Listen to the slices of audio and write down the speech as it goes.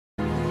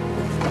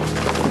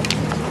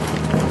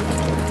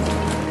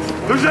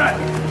was that?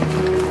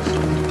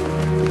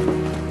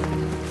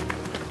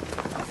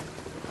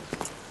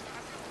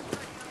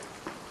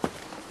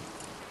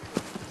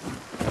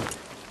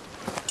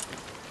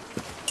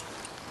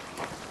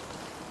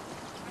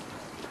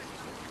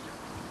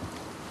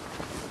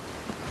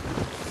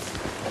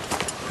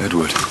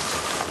 Edward.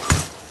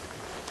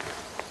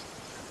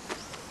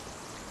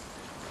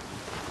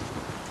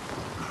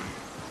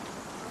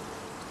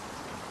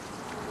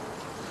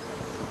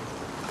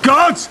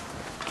 Guards!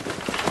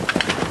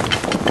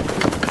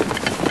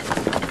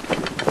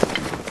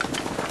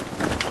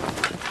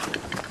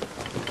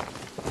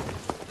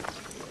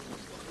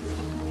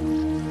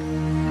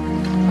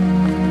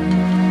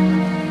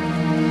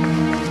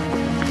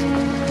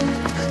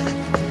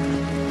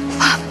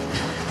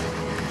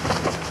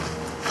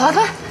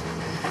 Father?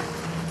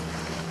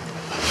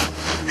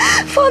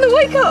 Father,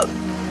 wake up!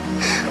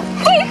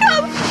 Wake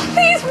up!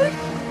 Please!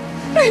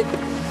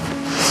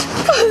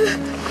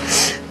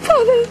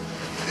 Father!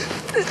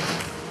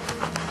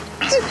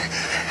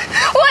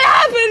 What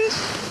happened?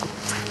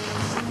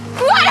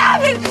 What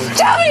happened?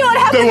 Tell me what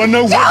happened! No one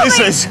knows what this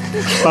is!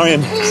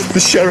 Marian, the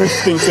sheriff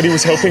thinks that he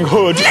was helping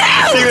Hood.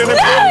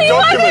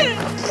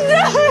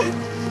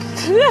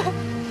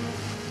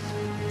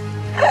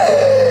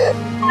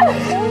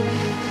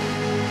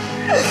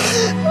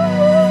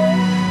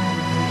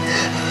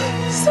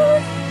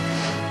 Sorry.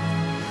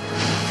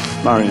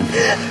 Marian.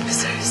 I'm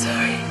so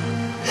sorry.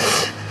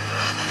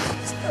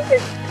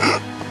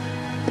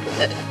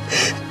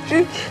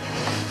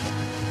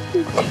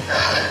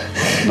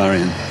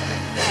 Marian.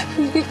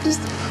 You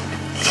just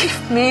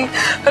leave me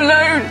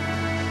alone.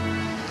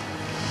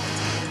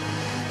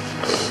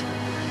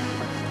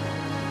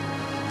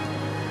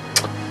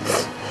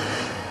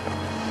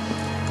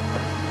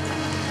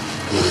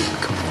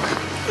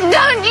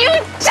 Don't you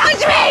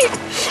touch me!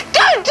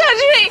 Don't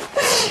touch me!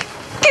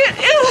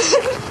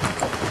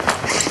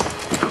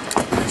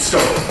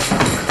 Stop.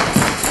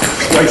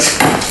 Wait.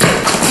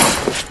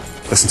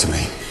 Listen to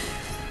me.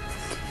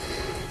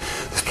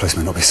 This place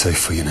may not be safe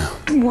for you now.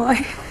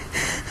 Why?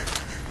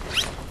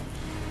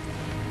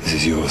 This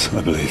is yours,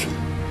 I believe.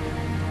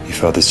 Your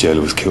father's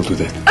jailer was killed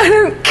with it. I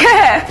don't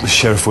care! The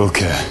sheriff will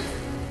care.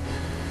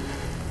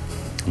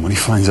 And when he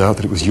finds out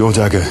that it was your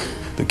dagger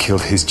that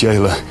killed his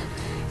jailer,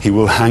 he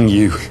will hang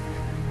you.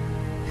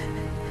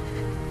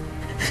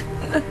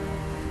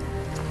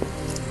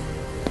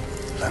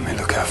 Let me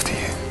look after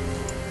you.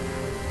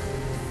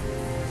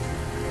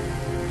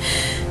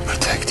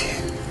 Protect you.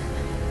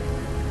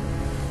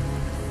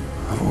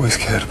 I've always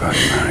cared about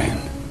you, Marian.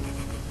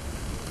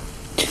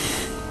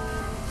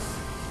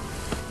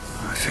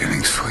 My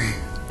feelings for you.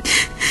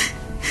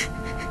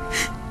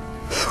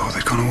 I thought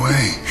they'd gone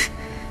away.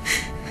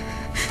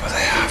 But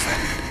they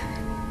haven't.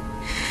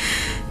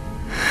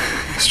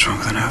 They're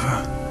stronger than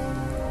ever.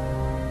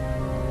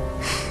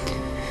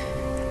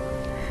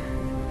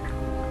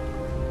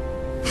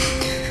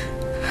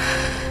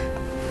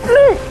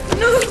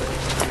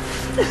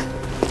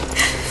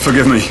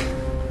 Forgive me.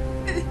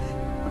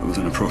 It was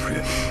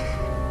inappropriate.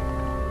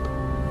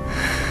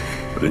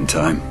 But in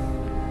time.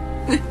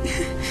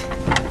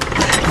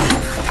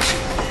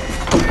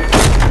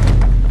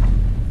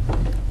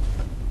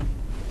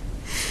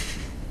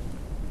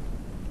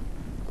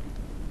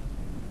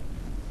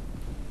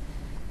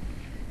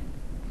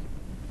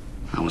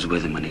 I was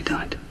with him when he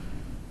died.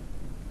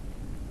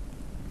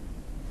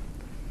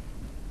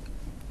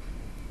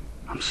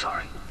 I'm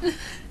sorry.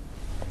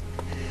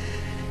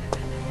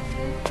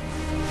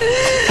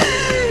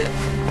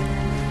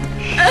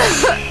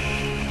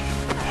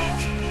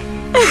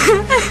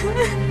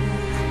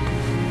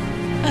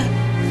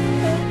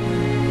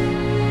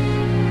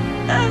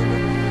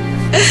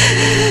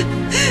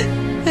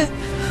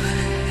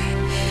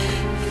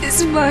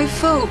 It's my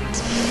fault.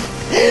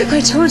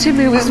 I told him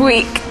he was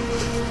weak.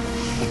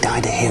 He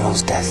died a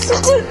hero's death. He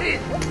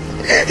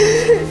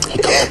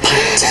got the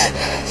pact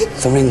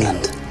for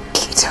England.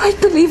 He died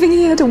believing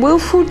he had a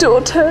willful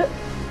daughter.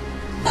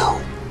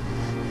 No.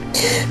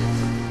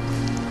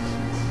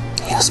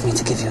 He asked me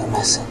to give you a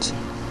message.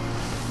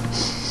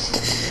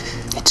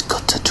 It's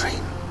good to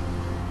dream.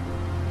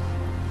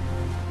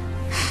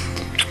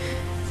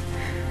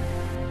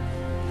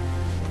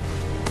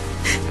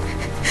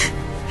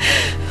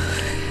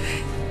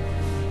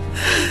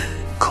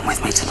 Come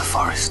with me to the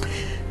forest.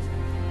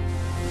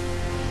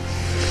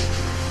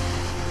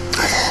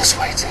 I have a horse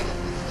waiting.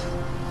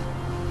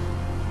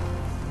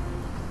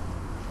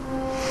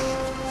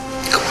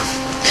 Come on.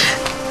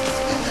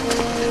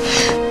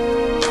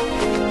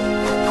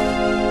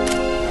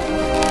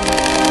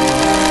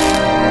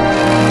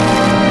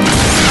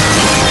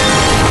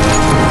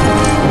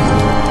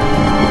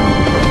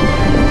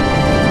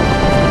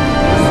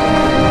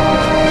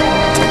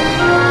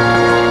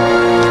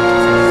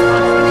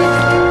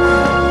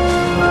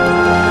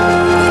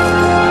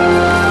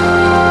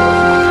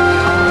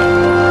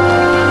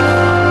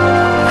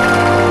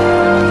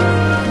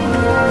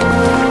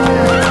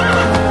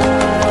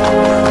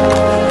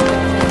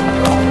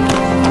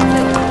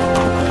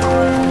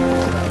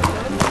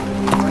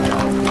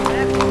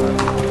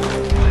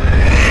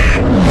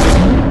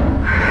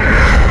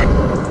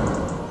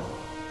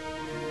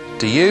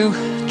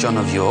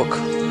 son of York,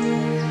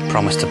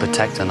 promise to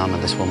protect and honour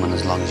this woman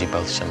as long as you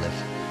both shall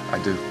live? I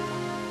do.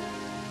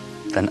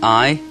 Then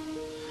I,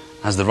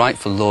 as the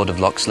rightful Lord of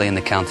Loxley in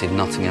the county of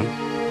Nottingham,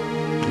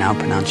 now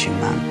pronounce you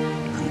man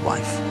and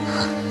wife.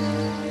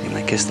 You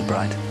may kiss the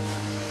bride.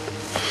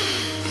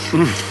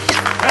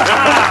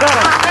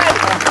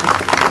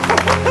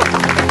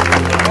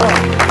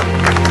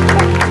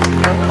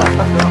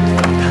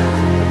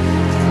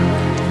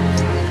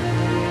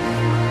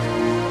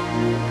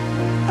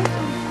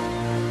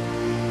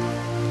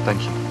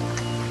 Thank you.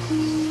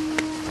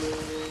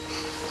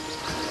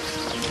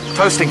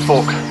 Toasting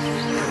fork.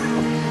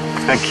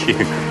 Thank you.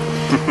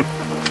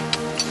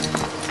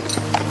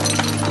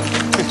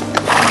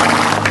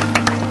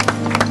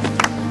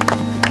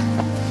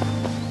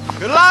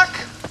 Good luck!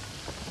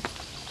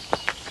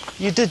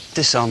 You did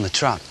disarm the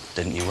trap,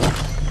 didn't you,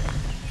 Will?